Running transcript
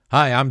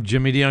Hi, I'm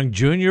Jimmy DeYoung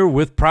Jr.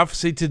 with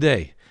Prophecy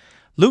Today.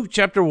 Luke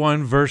chapter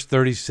 1, verse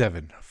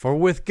 37. For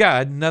with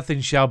God nothing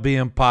shall be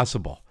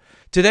impossible.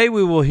 Today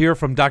we will hear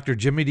from Dr.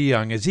 Jimmy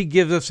DeYoung as he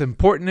gives us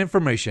important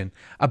information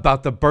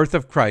about the birth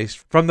of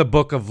Christ from the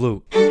book of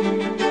Luke.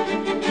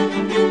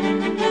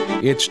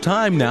 It's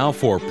time now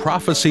for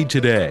Prophecy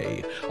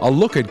Today, a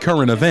look at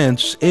current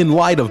events in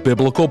light of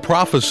biblical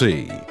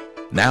prophecy.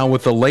 Now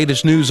with the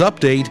latest news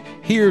update,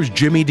 here's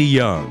Jimmy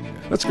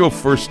DeYoung. Let's go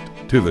first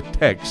to the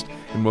text,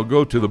 and we'll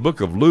go to the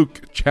book of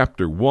Luke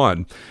chapter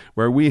 1,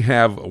 where we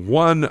have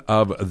one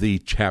of the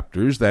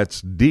chapters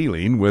that's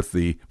dealing with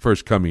the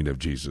first coming of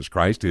Jesus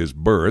Christ, his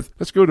birth.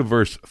 Let's go to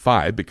verse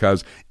 5,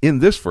 because in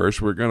this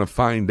verse we're going to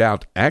find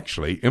out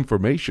actually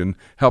information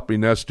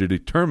helping us to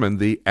determine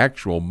the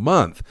actual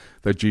month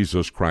that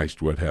Jesus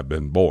Christ would have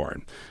been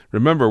born.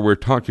 Remember, we're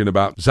talking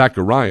about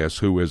Zacharias,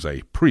 who is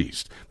a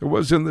priest. There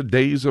was in the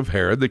days of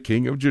Herod, the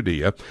king of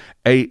Judea,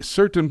 a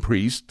certain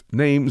priest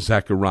named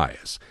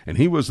Zacharias, and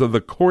he was of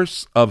the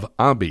course of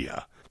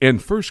Abia. In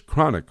 1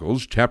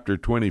 Chronicles chapter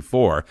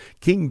 24,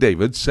 King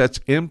David sets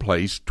in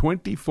place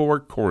 24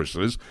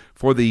 courses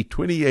for the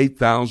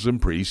 28,000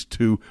 priests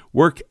to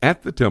work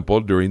at the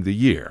temple during the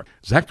year.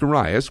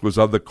 Zacharias was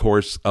of the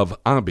course of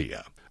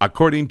Abia.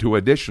 According to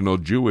additional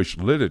Jewish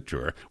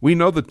literature, we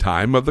know the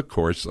time of the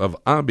course of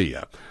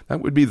Abia.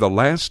 That would be the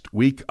last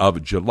week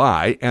of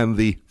July and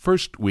the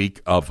first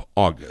week of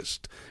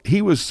August. He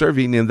was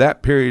serving in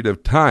that period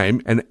of time,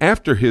 and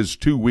after his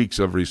 2 weeks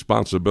of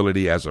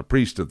responsibility as a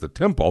priest at the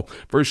temple,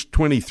 verse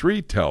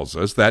 23 tells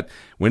us that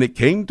when it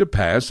came to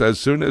pass, as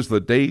soon as the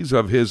days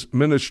of his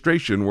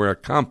ministration were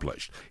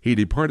accomplished, he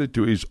departed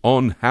to his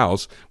own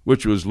house,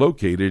 which was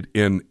located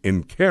in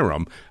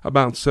Encarum,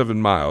 about 7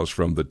 miles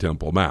from the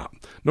Temple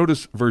Mount.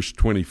 Notice verse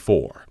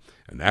 24.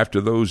 And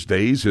after those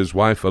days his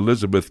wife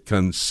Elizabeth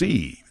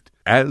conceived,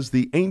 as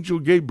the angel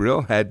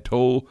Gabriel had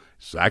told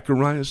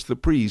Zacharias the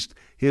priest,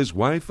 his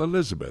wife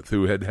Elizabeth,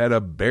 who had had a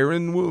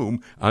barren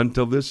womb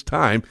until this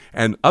time,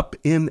 and up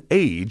in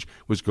age,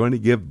 was going to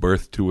give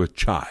birth to a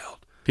child.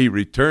 He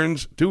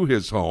returns to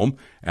his home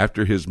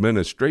after his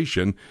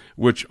ministration,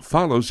 which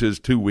follows his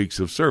 2 weeks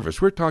of service.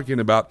 We're talking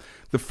about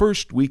the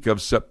first week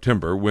of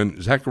September,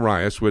 when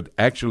Zacharias would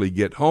actually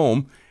get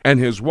home, and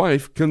his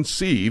wife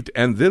conceived,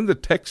 and then the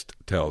text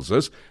tells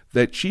us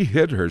that she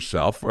hid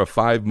herself for a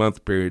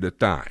 5-month period of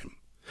time.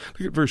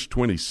 Look at verse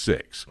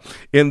 26.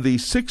 In the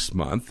 6th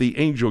month, the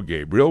angel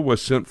Gabriel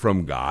was sent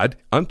from God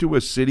unto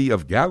a city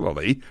of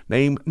Galilee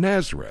named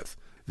Nazareth.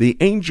 The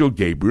angel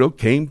Gabriel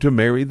came to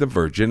Mary the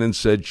Virgin and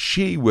said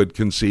she would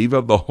conceive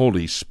of the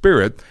Holy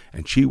Spirit,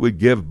 and she would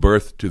give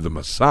birth to the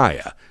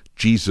Messiah,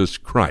 Jesus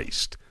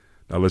Christ.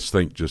 Now let's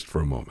think just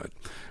for a moment.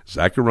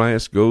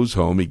 Zacharias goes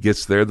home. He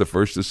gets there the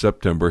 1st of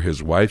September.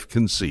 His wife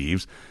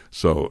conceives.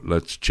 So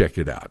let's check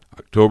it out.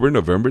 October,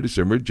 November,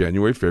 December,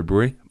 January,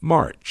 February,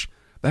 March.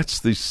 That's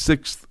the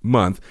 6th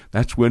month.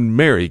 That's when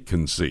Mary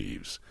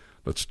conceives.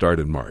 Let's start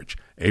in March.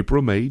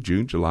 April, May,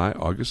 June, July,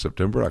 August,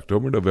 September,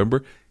 October,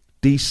 November,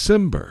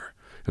 December.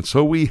 And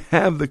so we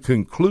have the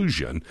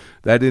conclusion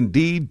that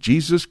indeed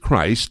Jesus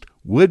Christ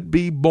would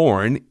be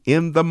born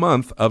in the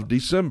month of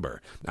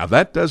December. Now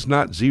that does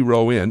not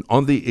zero in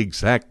on the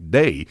exact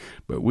day,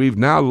 but we've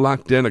now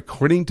locked in,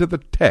 according to the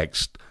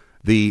text,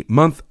 the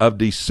month of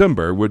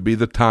December would be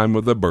the time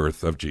of the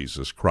birth of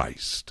Jesus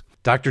Christ.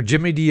 Dr.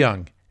 Jimmy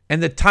DeYoung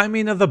and the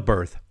timing of the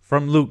birth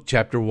from Luke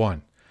chapter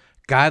 1.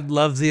 God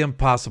loves the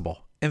impossible.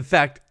 In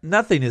fact,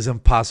 nothing is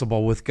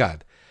impossible with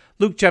God.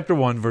 Luke chapter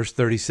 1, verse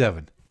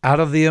 37. Out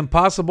of the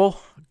impossible,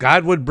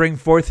 God would bring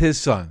forth his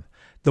son,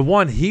 the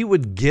one he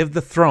would give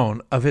the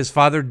throne of his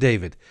father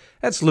David.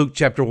 That's Luke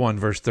chapter 1,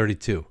 verse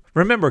 32.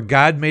 Remember,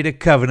 God made a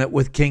covenant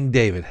with King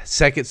David,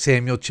 2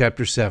 Samuel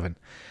chapter 7,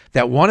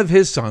 that one of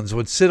his sons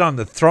would sit on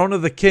the throne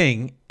of the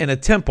king in a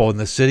temple in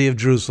the city of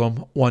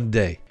Jerusalem one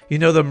day. You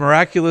know, the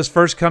miraculous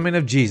first coming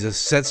of Jesus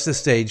sets the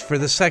stage for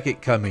the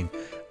second coming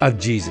of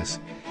Jesus.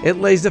 It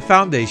lays the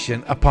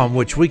foundation upon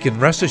which we can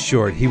rest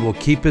assured he will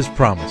keep his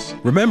promise.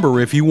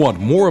 Remember, if you want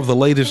more of the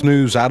latest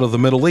news out of the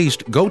Middle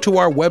East, go to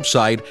our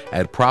website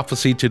at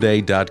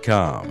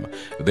prophecytoday.com.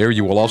 There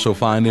you will also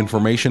find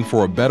information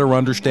for a better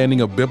understanding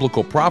of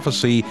biblical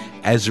prophecy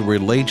as it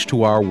relates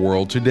to our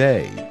world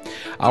today.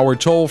 Our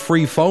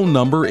toll-free phone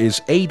number is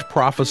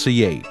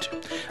 8-PROPHECY-8.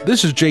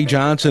 This is Jay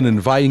Johnson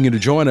inviting you to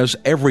join us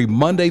every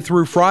Monday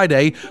through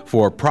Friday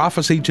for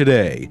Prophecy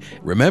Today.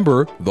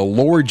 Remember, the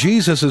Lord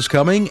Jesus is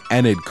coming,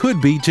 and it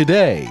could be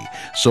today.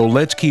 So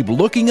let's keep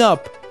looking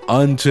up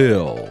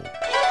until...